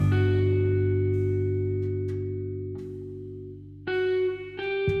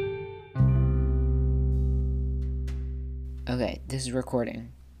This is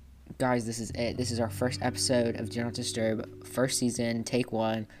recording. Guys, this is it. This is our first episode of Do Not Disturb, first season, take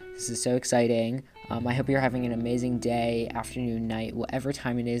one. This is so exciting. I hope you're having an amazing day, afternoon, night, whatever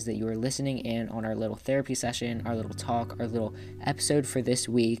time it is that you are listening in on our little therapy session, our little talk, our little episode for this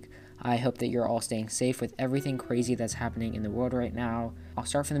week. I hope that you're all staying safe with everything crazy that's happening in the world right now. I'll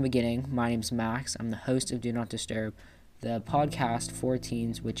start from the beginning. My name's Max. I'm the host of Do Not Disturb, the podcast for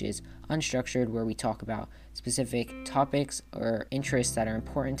teens, which is unstructured, where we talk about specific topics or interests that are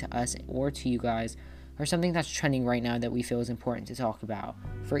important to us or to you guys, or something that's trending right now that we feel is important to talk about.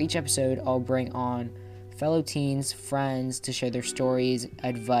 For each episode, I'll bring on fellow teens, friends to share their stories,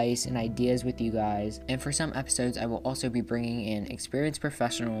 advice, and ideas with you guys. And for some episodes, I will also be bringing in experienced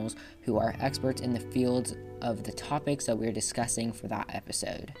professionals who are experts in the fields of the topics that we're discussing for that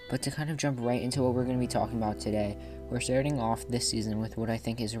episode. But to kind of jump right into what we're going to be talking about today, we're starting off this season with what I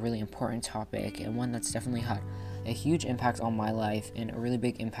think is a really important topic, and one that's definitely had a huge impact on my life and a really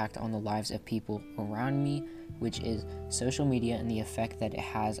big impact on the lives of people around me, which is social media and the effect that it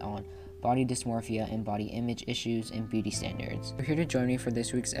has on body dysmorphia and body image issues and beauty standards. Here to join me for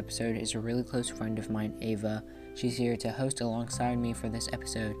this week's episode is a really close friend of mine, Ava. She's here to host alongside me for this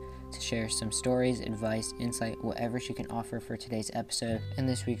episode to share some stories, advice, insight, whatever she can offer for today's episode and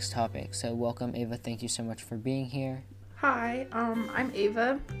this week's topic. So welcome, Ava. Thank you so much for being here. Hi, I'm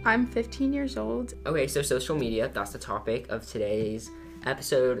Ava. I'm 15 years old. Okay, so social media, that's the topic of today's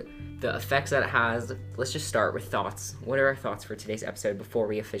episode, the effects that it has. Let's just start with thoughts. What are our thoughts for today's episode before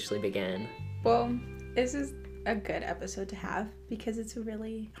we officially begin? Well, this is a good episode to have because it's a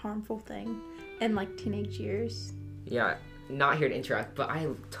really harmful thing in teenage years. Yeah, not here to interrupt, but I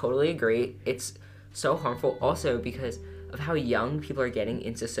totally agree. It's so harmful also because of how young people are getting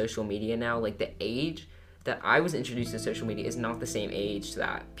into social media now. Like, the age that I was introduced to social media is not the same age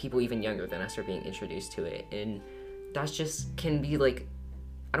that people even younger than us are being introduced to it. And that's just can be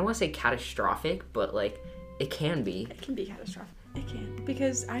I don't want to say catastrophic, but it can be. It can be catastrophic. It can.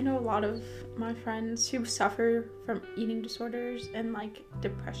 Because I know a lot of my friends who suffer from eating disorders and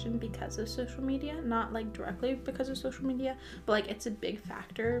depression because of social media. Not directly because of social media, but it's a big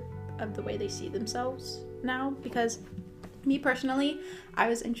factor of the way they see themselves now. Because me personally, I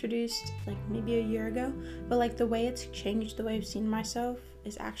was introduced maybe a year ago, but the way it's changed the way I've seen myself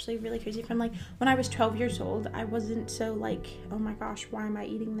is actually really crazy. From when I was 12 years old, I wasn't so oh my gosh, why am I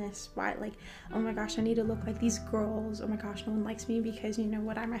eating this? Why oh my gosh, I need to look like these girls. Oh my gosh, no one likes me because you know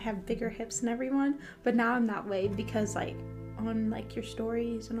what, I might have bigger hips than everyone. But now I'm that way because on your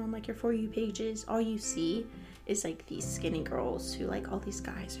stories and on your For You pages, all you see is these skinny girls who all these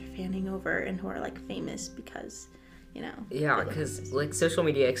guys are fanning over and who are famous because yeah, because social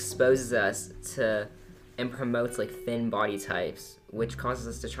media exposes us to and promotes thin body types, which causes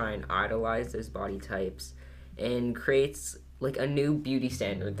us to try and idolize those body types and creates a new beauty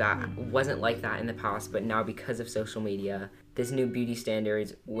standard that wasn't like that in the past, but now because of social media, this new beauty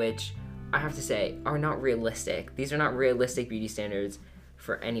standards, which I have to say are not realistic. These are not realistic beauty standards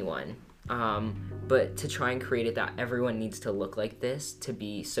for anyone. But to try and create it that everyone needs to look like this to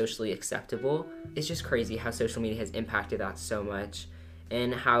be socially acceptable, it's just crazy how social media has impacted that so much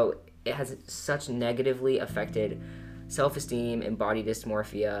and how it has such negatively affected self-esteem and body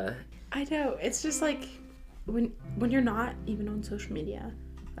dysmorphia. I know, it's just when you're not even on social media,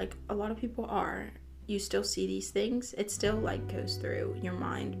 a lot of people are, you still see these things. It still goes through your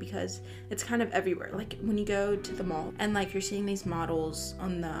mind because it's kind of everywhere. When you go to the mall and you're seeing these models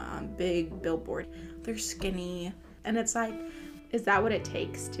on the big billboard, they're skinny, and it's is that what it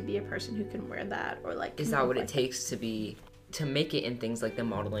takes to be a person who can wear that? Or is that what it takes to make it in things like the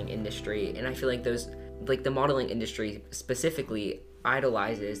modeling industry? And I feel those the modeling industry specifically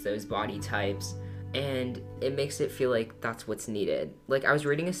idolizes those body types, and it makes it feel that's what's needed. I was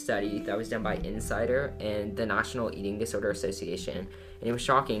reading a study that was done by Insider and the National Eating Disorder Association, and it was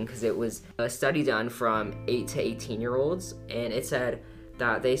shocking because it was a study done from 8 to 18-year-olds, and it said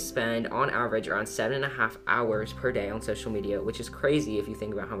that they spend on average around 7.5 hours per day on social media, which is crazy if you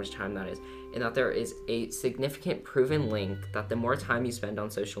think about how much time that is, and that there is a significant proven link that the more time you spend on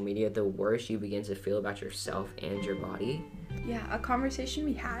social media, the worse you begin to feel about yourself and your body. Yeah, a conversation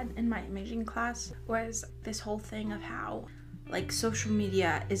we had in my imaging class was this whole thing of how social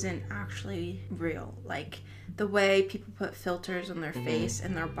media isn't actually real. The way people put filters on their face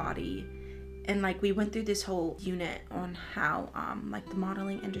and their body. And we went through this whole unit on how the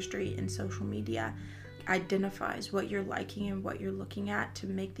modeling industry and social media identifies what you're liking and what you're looking at to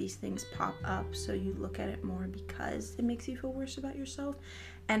make these things pop up, so you look at it more because it makes you feel worse about yourself.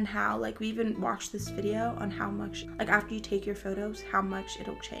 and how like we even watched this video on how much like after you take your photos how much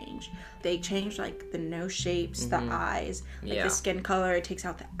it'll change. They change like the nose shapes, the eyes, like the skin color, it takes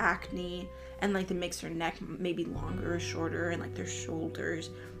out the acne, and like it makes their neck maybe longer or shorter, and like their shoulders.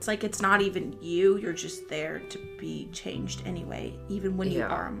 It's like it's not even you're just there to be changed anyway, even when you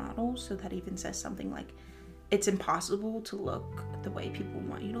are a model. So that even says something like it's impossible to look the way people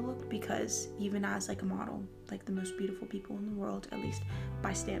want you to look, because even as like a model, like the most beautiful people in the world, at least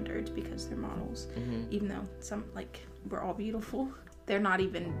by standards, because they're models, even though some like we're all beautiful, they're not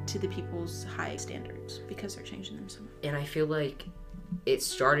even to the people's high standards because they're changing them so much. And I feel like it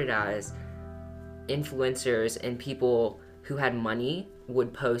started as influencers and people who had money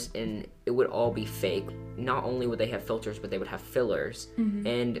would post and it would all be fake. Not only would they have filters, but they would have fillers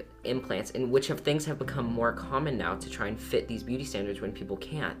and implants, and which of things have become more common now to try and fit these beauty standards when people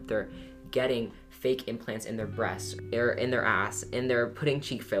can't. They're getting fake implants in their breasts or in their ass, and they're putting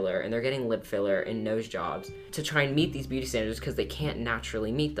cheek filler, and they're getting lip filler and nose jobs to try and meet these beauty standards because they can't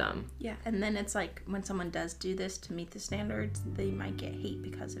naturally meet them. Yeah, and then it's like when someone does do this to meet the standards, they might get hate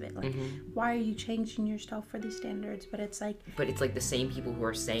because of it. Like, why are you changing yourself for these standards? But it's like the same people who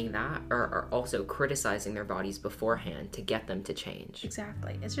are saying that are also criticizing their bodies beforehand to get them to change.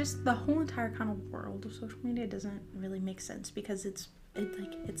 Exactly. It's just the whole entire kind of world of social media doesn't really make sense, because it's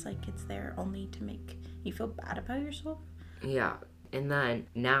there only to make you feel bad about yourself. Yeah. And then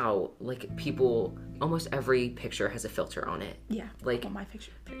now, like, people, almost every picture has a filter on it. Yeah. Like, all my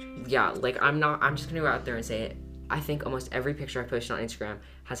pictures. Yeah, like, I'm just gonna go out there and say it. I think almost every picture I posted on Instagram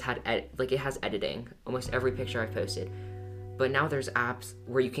has had it has editing. Almost every picture I've posted. But now there's apps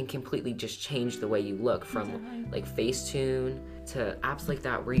where you can completely just change the way you look, from like Facetune to apps like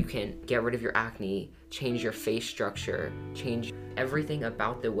that, where you can get rid of your acne, change your face structure, change everything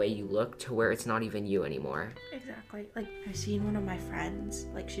about the way you look to where it's not even you anymore. Exactly. Like, I've seen one of my friends,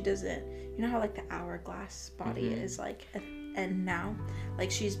 like, she does it, you know how like the hourglass body is like and now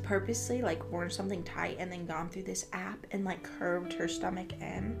like she's purposely like worn something tight and then gone through this app and like curved her stomach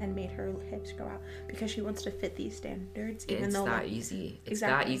in and made her hips go out because she wants to fit these standards, even it's though that like, easy. It's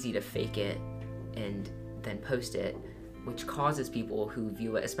that easy to fake it and then post it, which causes people who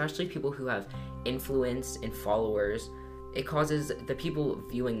view it, especially people who have influence and followers, it causes the people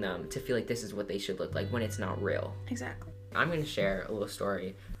viewing them to feel like this is what they should look like when it's not real. Exactly. I'm going to share a little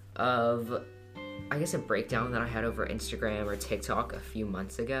story of, I guess, a breakdown that I had over Instagram or TikTok a few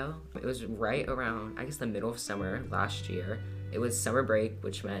months ago. It was right around, I guess, the middle of summer last year. It was summer break,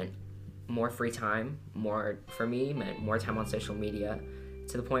 which meant more free time, more, for me, meant more time on social media,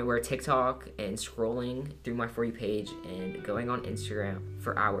 to the point where TikTok and scrolling through my For You page and going on Instagram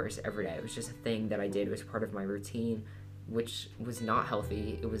for hours every day, it was just a thing that I did. It was part of my routine, which was not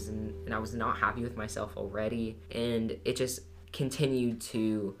healthy. And I was not happy with myself already, and it just continued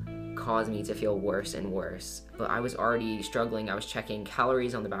to cause me to feel worse and worse. But I was already struggling. I was checking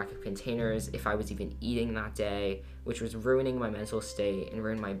calories on the back of containers, if I was even eating that day, which was ruining my mental state and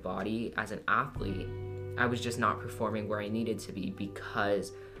ruined my body as an athlete. I was just not performing where I needed to be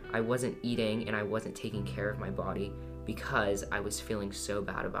because I wasn't eating and I wasn't taking care of my body because I was feeling so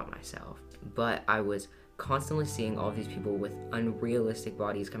bad about myself. But I was constantly seeing all of these people with unrealistic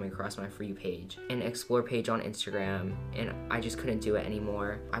bodies coming across my For You page and Explore page on Instagram, and I just couldn't do it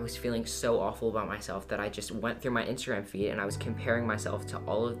anymore. I was feeling so awful about myself that I just went through my Instagram feed and I was comparing myself to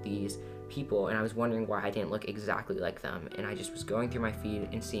all of these people, and I was wondering why I didn't look exactly like them, and I just was going through my feed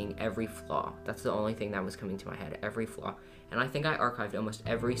and seeing every flaw. That's the only thing that was coming to my head, every flaw. And I think I archived almost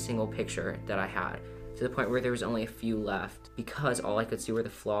every single picture that I had, to the point where there was only a few left, because all I could see were the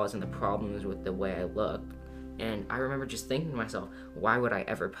flaws and the problems with the way I looked. And I remember just thinking to myself, why would I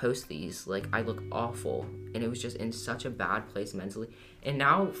ever post these? Like, I look awful. And it was just in such a bad place mentally. And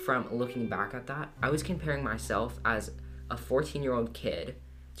now, from looking back at that, I was comparing myself as a 14-year-old kid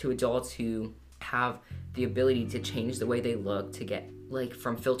to adults who have the ability to change the way they look, to get, like,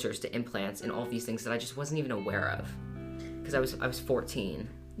 from filters to implants and all these things that I just wasn't even aware of, because I was 14.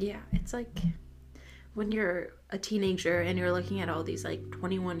 Yeah, it's like when you're a teenager and you're looking at all these like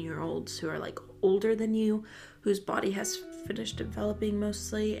 21-year-olds who are like older than you, whose body has finished developing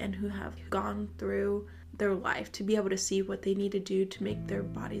mostly, and who have gone through their life to be able to see what they need to do to make their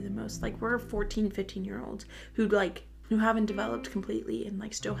body the most. Like, we're 14, 15-year-olds who haven't developed completely and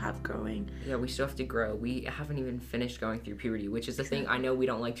like still have growing. Yeah, we still have to grow. We haven't even finished going through puberty, which is the thing I know we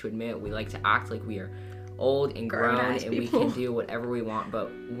don't like to admit. We like to act like we are old and grown and we can do whatever we want,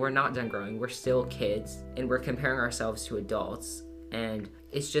 but we're not done growing. We're still kids, and we're comparing ourselves to adults. And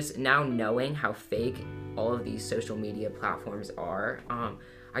it's just now knowing how fake all of these social media platforms are,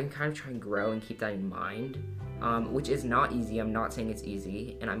 I can kind of try and grow and keep that in mind, which is not easy. I'm not saying it's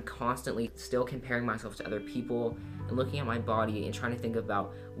easy, and I'm constantly still comparing myself to other people and looking at my body and trying to think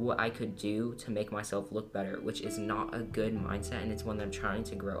about what I could do to make myself look better, which is not a good mindset, and it's one that I'm trying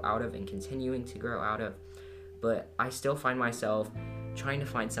to grow out of and continuing to grow out of. But I still find myself trying to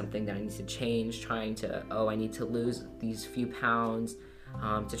find something that I need to change, I need to lose these few pounds,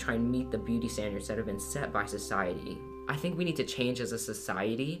 to try and meet the beauty standards that have been set by society. I think we need to change as a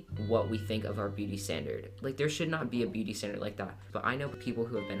society what we think of our beauty standard. Like, there should not be a beauty standard like that. But I know people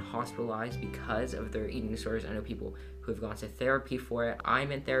who have been hospitalized because of their eating disorders. I know people who have gone to therapy for it.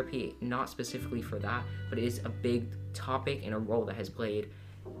 I'm in therapy, not specifically for that, but it is a big topic and a role that has played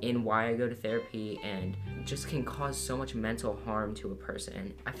in why I go to therapy, and just can cause so much mental harm to a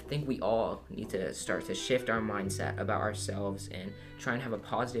person. I think we all need to start to shift our mindset about ourselves and try and have a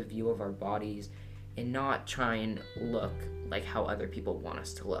positive view of our bodies and not try and look like how other people want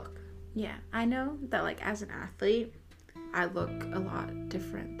us to look. Yeah, I know that, like, as an athlete, I look a lot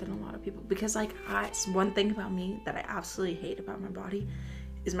different than a lot of people, because, like, it's one thing about me that I absolutely hate about my body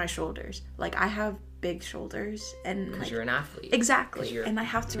is my shoulders. Like, I have big shoulders, and because like, you're an athlete. Exactly. And I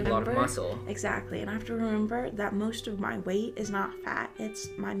have to remember a lot of muscle. Exactly. And I have to remember that most of my weight is not fat, it's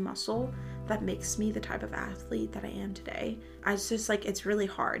my muscle that makes me the type of athlete that I am today. It's just like, it's really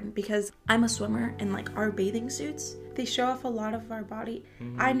hard because I'm a swimmer, and like our bathing suits, they show off a lot of our body.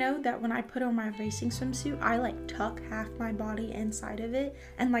 I know that when I put on my racing swimsuit, I like tuck half my body inside of it,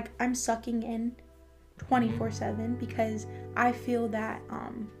 and like I'm sucking in 24/7 because I feel that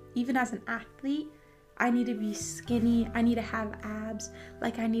even as an athlete, I need to be skinny, I need to have abs,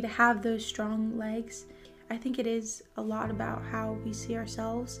 like I need to have those strong legs. I think it is a lot about how we see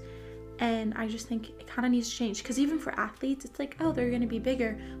ourselves, and I just think it kind of needs to change, because even for athletes, it's like, oh, they're going to be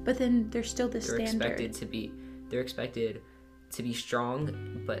bigger, but then there's still this standard. They're expected to be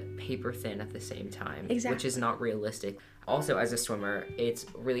strong but paper thin at the same time. Exactly. Which is not realistic. Also, as a swimmer, it's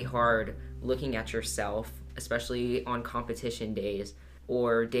really hard looking at yourself, especially on competition days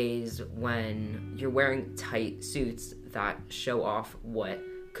or days when you're wearing tight suits that show off what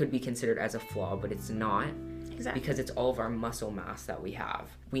could be considered as a flaw, but it's not. Exactly. Because it's all of our muscle mass that we have.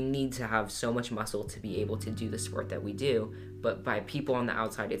 We need to have so much muscle to be able to do the sport that we do, but by people on the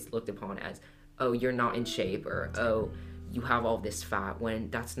outside, it's looked upon as, oh, you're not in shape, or oh, you have all this fat, when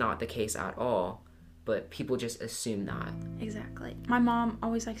that's not the case at all. But people just assume that. Exactly. My mom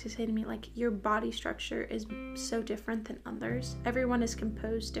always likes to say to me, like, your body structure is so different than others. Everyone is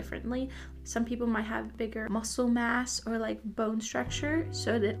composed differently. Some people might have bigger muscle mass or like bone structure,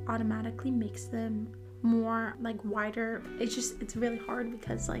 so that automatically makes them more like wider. It's really hard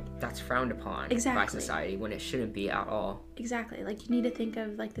because like that's frowned upon by society when it shouldn't be at all. Exactly. Like, you need to think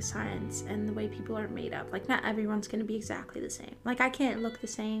of like the science and the way people are made up. Like, not everyone's going to be exactly the same. Like, I can't look the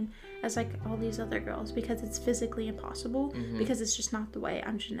same as like all these other girls because it's physically impossible, because it's just not the way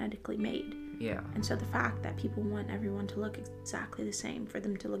I'm genetically made. Yeah. And so the fact that people want everyone to look exactly the same for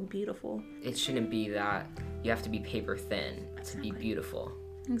them to look beautiful. It shouldn't be that you have to be paper thin to be beautiful.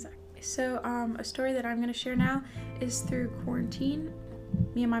 Exactly. So a story that I'm going to share now is through quarantine.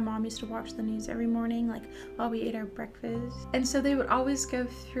 Me and my mom used to watch the news every morning, like while we ate our breakfast. And so they would always go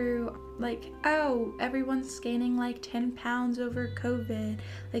through like, oh, everyone's gaining like 10 pounds over COVID.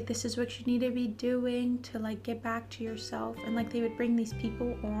 Like, this is what you need to be doing to like get back to yourself. And like, they would bring these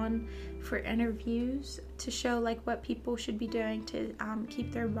people on for interviews to show like what people should be doing to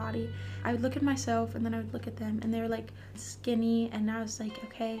keep their body. I would look at myself, and then I would look at them, and they were like skinny, and I was like,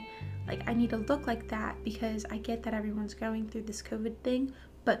 okay, like I need to look like that, because I get that everyone's going through this COVID thing,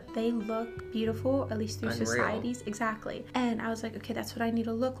 but they look beautiful, at least through societies. Exactly. And I was like, okay, that's what I need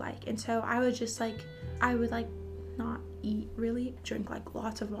to look like. And so I would just like, I would like not eat really, drink like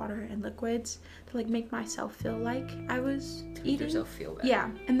lots of water and liquids to like make myself feel like I was eating. Make yourself feel better. Yeah.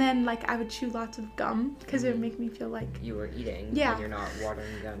 And then like I would chew lots of gum because it would make me feel like you were eating. Yeah. And you're not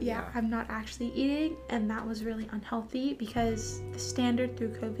watering gum. Yeah, I'm not actually eating, and that was really unhealthy, because the standard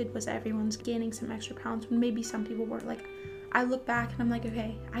through COVID was everyone's gaining some extra pounds when maybe some people were. Like, I look back and I'm like,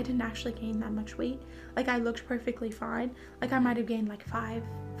 okay, I didn't actually gain that much weight. Like, I looked perfectly fine. Like, I might have gained like five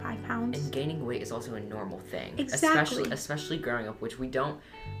pounds. And gaining weight is also a normal thing. Exactly. Especially growing up, which we don't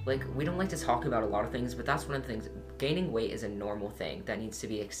like to talk about a lot of things, but that's one of the things. Gaining weight is a normal thing that needs to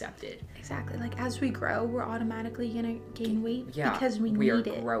be accepted. Exactly. Like, as we grow, we're automatically gonna gain weight because we are need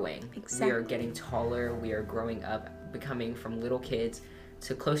it. Growing. Exactly. We are getting taller. We are growing up, becoming from little kids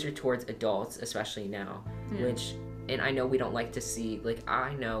to closer towards adults, especially now, which. And I know we don't like to see, like,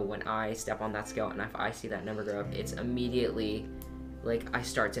 I know when I step on that scale and if I see that number go up, it's immediately like I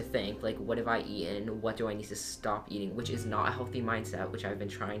start to think, like, what have I eaten? What do I need to stop eating? Which is not a healthy mindset, which I've been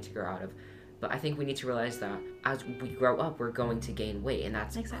trying to grow out of. But I think we need to realize that as we grow up, we're going to gain weight, and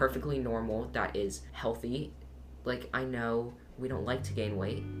that's perfectly normal. That is healthy. Like, I know we don't like to gain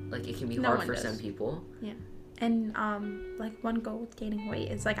weight. Like, it can be hard for some people. Yeah. And, like, one goal with gaining weight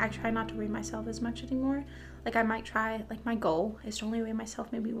is, like, I try not to weigh myself as much anymore. Like, I might try, like, my goal is to only weigh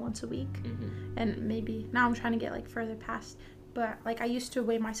myself maybe once a week. Mm-hmm. And maybe, now I'm trying to get, like, further past. But, like, I used to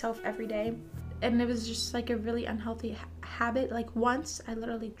weigh myself every day. And it was just, like, a really unhealthy habit. Like, once I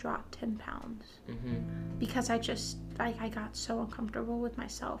literally dropped 10 pounds. Mm-hmm. Because I just, like, I got so uncomfortable with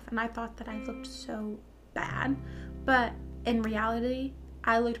myself. And I thought that I looked so bad. But in reality,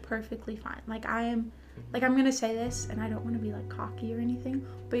 I looked perfectly fine. Like, I am, like, I'm going to say this, and I don't want to be, like, cocky or anything.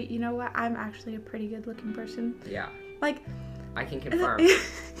 But you know what? I'm actually a pretty good-looking person. Yeah. Like, I can confirm.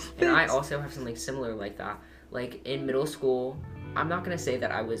 And I also have something similar like that. Like, in middle school, I'm not going to say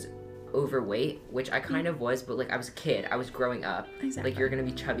that I was overweight, which I kind of was, but, like, I was a kid. I was growing up. Exactly. Like, you're going to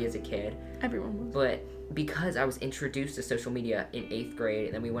be chubby as a kid. Everyone was. But because I was introduced to social media in 8th grade,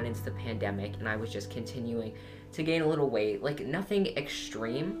 and then we went into the pandemic, and I was just continuing to gain a little weight. Like, nothing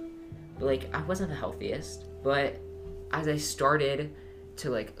extreme, but, like, I wasn't the healthiest. But as I started to,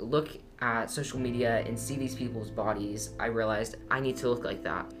 like, look at social media and see these people's bodies, I realized I need to look like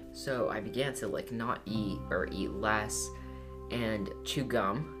that. So I began to, like, not eat or eat less and chew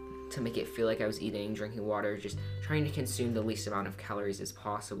gum to make it feel like I was eating, drinking water, just trying to consume the least amount of calories as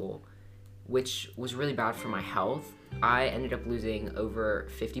possible, which was really bad for my health. I ended up losing over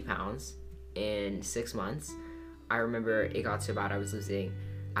 50 pounds in 6 months. I remember it got so bad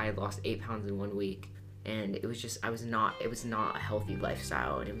I had lost 8 pounds in 1 week. And it was not a healthy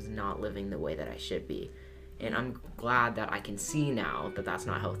lifestyle, and it was not living the way that I should be. And I'm glad that I can see now that that's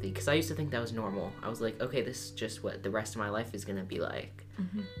not healthy, because I used to think that was normal. I was like, okay, this is just what the rest of my life is going to be like.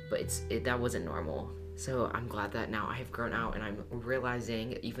 Mm-hmm. But that wasn't normal. So I'm glad that now I have grown out, and I'm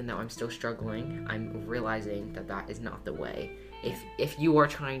realizing, even though I'm still struggling, I'm realizing that that is not the way. If you are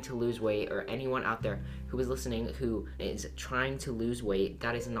trying to lose weight, or anyone out there who is listening who is trying to lose weight,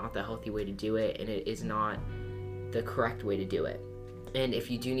 that is not the healthy way to do it, and it is not the correct way to do it. And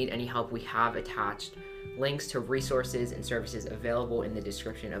if you do need any help, we have attached links to resources and services available in the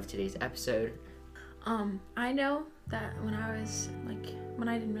description of today's episode. I know that when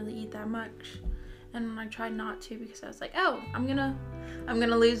I didn't really eat that much, and when I tried not to, because I was like, oh, I'm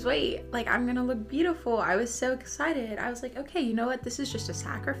gonna lose weight, like, I'm gonna look beautiful. I was so excited. I was like, okay, you know what? This is just a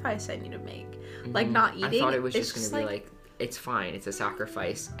sacrifice I need to make. Mm-hmm. Like, not eating. I thought it was just gonna be like, it's fine. It's a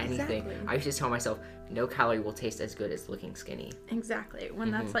sacrifice. Anything. Exactly. I used to tell myself, no calorie will taste as good as looking skinny. Exactly.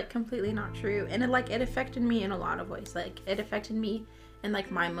 When that's, like, completely not true. And it affected me in a lot of ways. Like, it affected me in,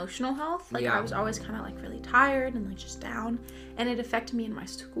 like, my emotional health. Like, I was always kind of, like, really tired and, like, just down. And it affected me in my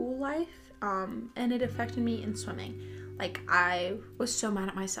school life. And it affected me in swimming. Like, I was so mad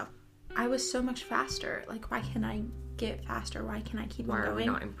at myself. I was so much faster. Like, why can't I get faster? Why can't I keep on going? Why are we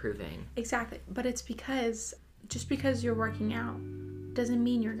not improving? Exactly. But it's because, just because you're working out doesn't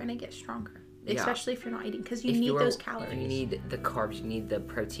mean you're going to get stronger. Yeah. Especially if you're not eating, because you need those calories. You need the carbs, you need the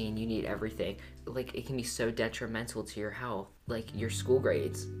protein, you need everything. Like, it can be so detrimental to your health. Like, your school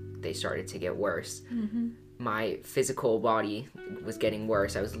grades, they started to get worse. Mm-hmm. My physical body was getting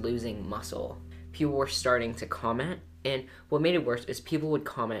worse. I was losing muscle. People were starting to comment, and what made it worse is people would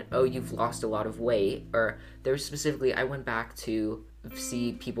comment, oh, you've lost a lot of weight, or there was specifically, I went back to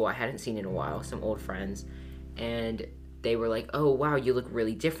see people I hadn't seen in a while, some old friends, and they were like, oh, wow, you look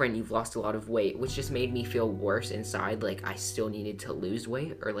really different, you've lost a lot of weight, which just made me feel worse inside, like I still needed to lose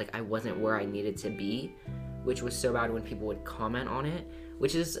weight, or like I wasn't where I needed to be, which was so bad when people would comment on it,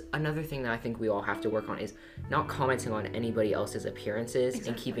 which is another thing that I think we all have to work on, is not commenting on anybody else's appearances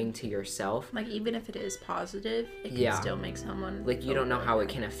and keeping to yourself. Like, even if it is positive, it can still make someone... Like, you don't know how it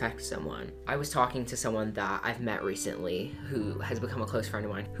can affect someone. I was talking to someone that I've met recently who has become a close friend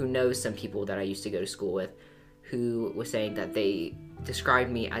of mine, who knows some people that I used to go to school with, who was saying that they described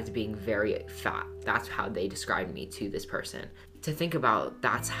me as being very fat. That's how they described me to this person. To think about,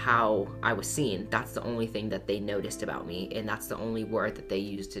 that's how I was seen. That's the only thing that they noticed about me, and that's the only word that they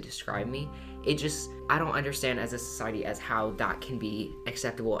used to describe me. It just, I don't understand as a society as how that can be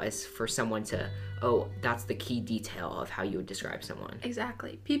acceptable as for someone to, oh, that's the key detail of how you would describe someone.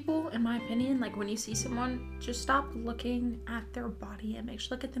 Exactly. People, in my opinion, like, when you see someone, just stop looking at their body image.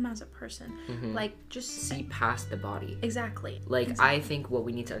 Look at them as a person. Mm-hmm. Like, just see past the body. Exactly. Like, I think what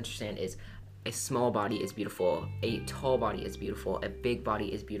we need to understand is a small body is beautiful, a tall body is beautiful, a big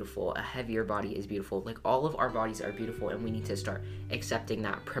body is beautiful, a heavier body is beautiful. Like, all of our bodies are beautiful, and we need to start accepting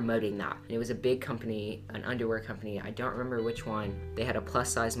that, promoting that. And it was a big company, an underwear company, I don't remember which one. They had a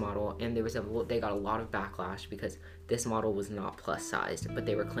plus size model, and they got a lot of backlash because this model was not plus sized, but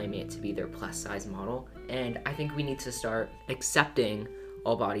they were claiming it to be their plus size model. And I think we need to start accepting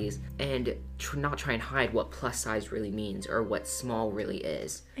all bodies and not try and hide what plus size really means or what small really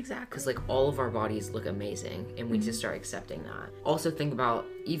is. Exactly. Because like, all of our bodies look amazing, and we need to start accepting that. Also, think about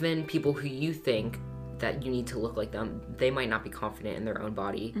even people who you think that you need to look like them. They might not be confident in their own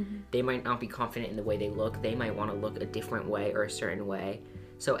body. They might not be confident in the way they look. They might want to look a different way or a certain way.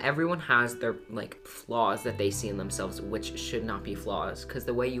 So everyone has their like flaws that they see in themselves, which should not be flaws, because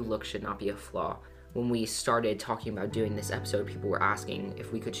the way you look should not be a flaw. When we started talking about doing this episode, people were asking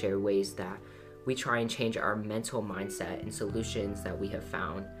if we could share ways that we try and change our mental mindset and solutions that we have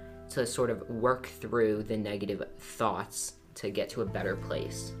found to sort of work through the negative thoughts to get to a better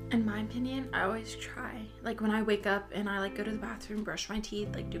place. In my opinion, I always try. Like, when I wake up and I like go to the bathroom, brush my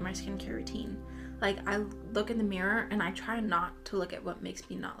teeth, like do my skincare routine, like I look in the mirror and I try not to look at what makes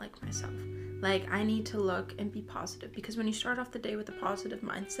me not like myself. Like, I need to look and be positive, because when you start off the day with a positive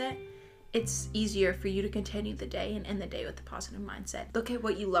mindset, it's easier for you to continue the day and end the day with a positive mindset. Look at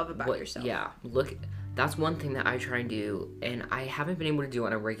what you love about yourself. Yeah, that's one thing that I try and do, and I haven't been able to do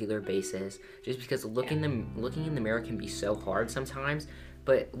on a regular basis, just because looking in the mirror can be so hard sometimes.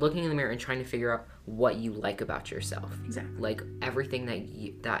 But looking in the mirror and trying to figure out what you like about yourself. Exactly. Like, everything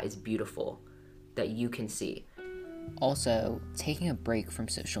that is beautiful that you can see. Also, taking a break from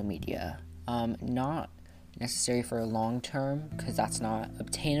social media. Not necessary for a long term, because that's not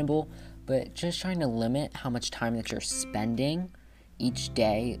obtainable, but just trying to limit how much time that you're spending each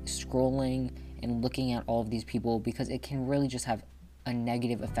day scrolling and looking at all of these people, because it can really just have a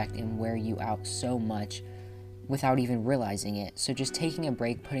negative effect and wear you out so much without even realizing it. So just taking a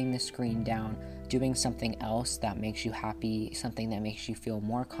break, putting the screen down, doing something else that makes you happy, something that makes you feel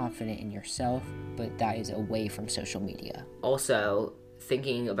more confident in yourself, but that is away from social media. Also,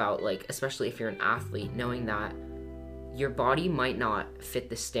 thinking about, like, especially if you're an athlete, knowing that your body might not fit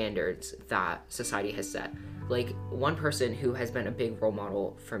the standards that society has set. Like, one person who has been a big role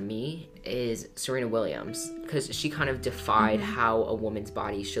model for me is Serena Williams, because she kind of defied how a woman's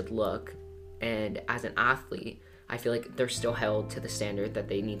body should look. And as an athlete, I feel like they're still held to the standard that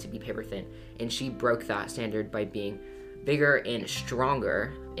they need to be paper thin. And she broke that standard by being bigger and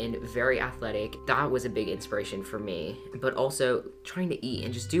stronger and very athletic. That was a big inspiration for me. But also trying to eat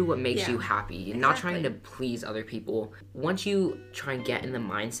and just do what makes you happy. Exactly. Not trying to please other people. Once you try and get in the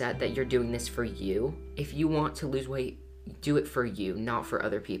mindset that you're doing this for you, if you want to lose weight, do it for you, not for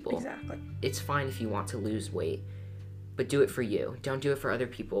other people. Exactly. It's fine if you want to lose weight, but do it for you. Don't do it for other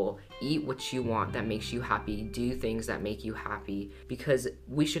people. Eat what you want that makes you happy. Do things that make you happy, because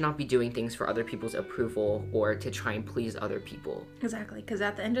we should not be doing things for other people's approval or to try and please other people. Exactly, because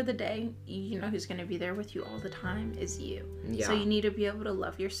at the end of the day, you know who's going to be there with you all the time is you. Yeah. So you need to be able to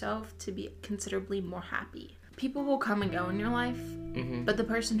love yourself to be considerably more happy. People will come and go in your life, but the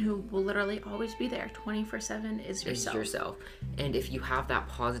person who will literally always be there 24/7 is yourself. And if you have that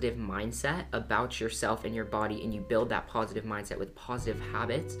positive mindset about yourself and your body, and you build that positive mindset with positive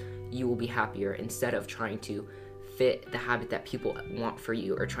habits, you will be happier, instead of trying to fit the habit that people want for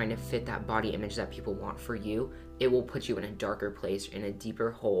you or trying to fit that body image that people want for you. It will put you in a darker place, in a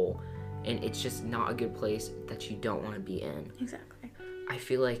deeper hole, and it's just not a good place that you don't want to be in. Exactly. I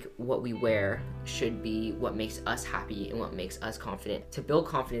feel like what we wear should be what makes us happy and what makes us confident. To build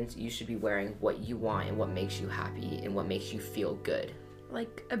confidence, you should be wearing what you want and what makes you happy and what makes you feel good.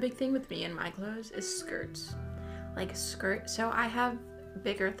 Like, a big thing with me and my clothes is skirts. Like, so I have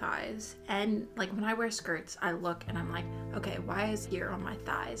bigger thighs, and like when I wear skirts, I look and I'm like, okay, why is here on my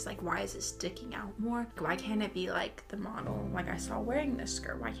thighs? Like, why is it sticking out more? Why can't it be like the model like I saw wearing this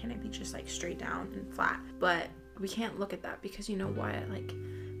skirt? Why can't it be just like straight down and flat? But we can't look at that, because you know what, like,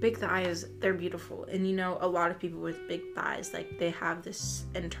 big thighs, they're beautiful. And you know, a lot of people with big thighs, like, they have this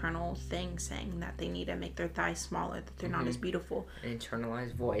internal thing saying that they need to make their thighs smaller, that they're not as beautiful. An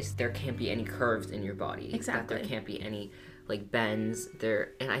internalized voice. There can't be any curves in your body. Exactly. That there can't be any like bends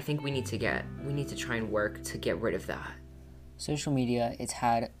there, and I think we need to try and work to get rid of that. Social media, it's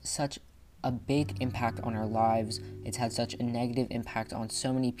had such a big impact on our lives. It's had such a negative impact on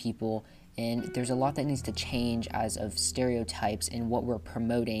so many people, and there's a lot that needs to change as of stereotypes and what we're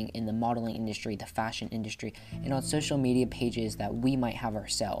promoting in the modeling industry, the fashion industry, and on social media pages that we might have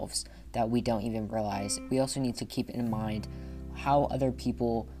ourselves that we don't even realize. We also need to keep in mind how other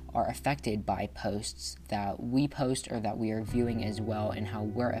people are affected by posts that we post or that we are viewing as well, and how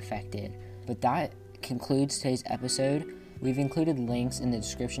we're affected. But that concludes today's episode. We've included links in the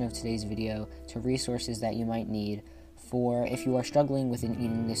description of today's video to resources that you might need for if you are struggling with an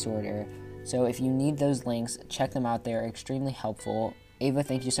eating disorder. So if you need those links, check them out. They're extremely helpful. Ava,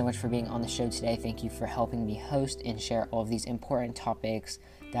 thank you so much for being on the show today. Thank you for helping me host and share all of these important topics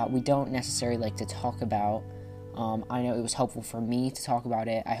that we don't necessarily like to talk about. I know it was helpful for me to talk about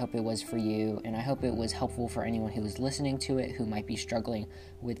it. I hope it was for you, and I hope it was helpful for anyone who was listening to it who might be struggling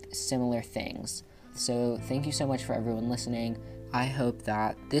with similar things. So thank you so much for everyone listening. I hope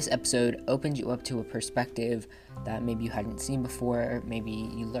that this episode opened you up to a perspective that maybe you hadn't seen before. Maybe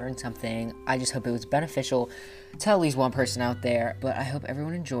you learned something. I just hope it was beneficial to at least one person out there. But I hope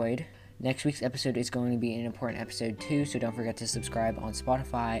everyone enjoyed. Next week's episode is going to be an important episode too, so don't forget to subscribe on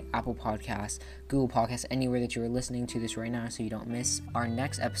Spotify, Apple Podcasts, Google Podcasts, anywhere that you are listening to this right now so you don't miss our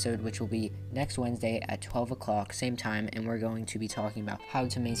next episode, which will be next Wednesday at 12 o'clock, same time, and we're going to be talking about how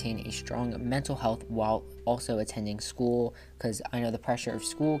to maintain a strong mental health while also attending school, because I know the pressure of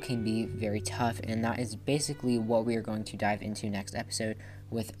school can be very tough, and that is basically what we are going to dive into next episode,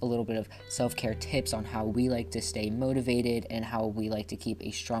 with a little bit of self-care tips on how we like to stay motivated and how we like to keep a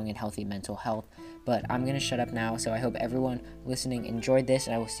strong and healthy mental health. But I'm going to shut up now, so I hope everyone listening enjoyed this,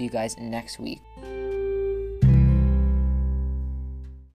 and I will see you guys next week.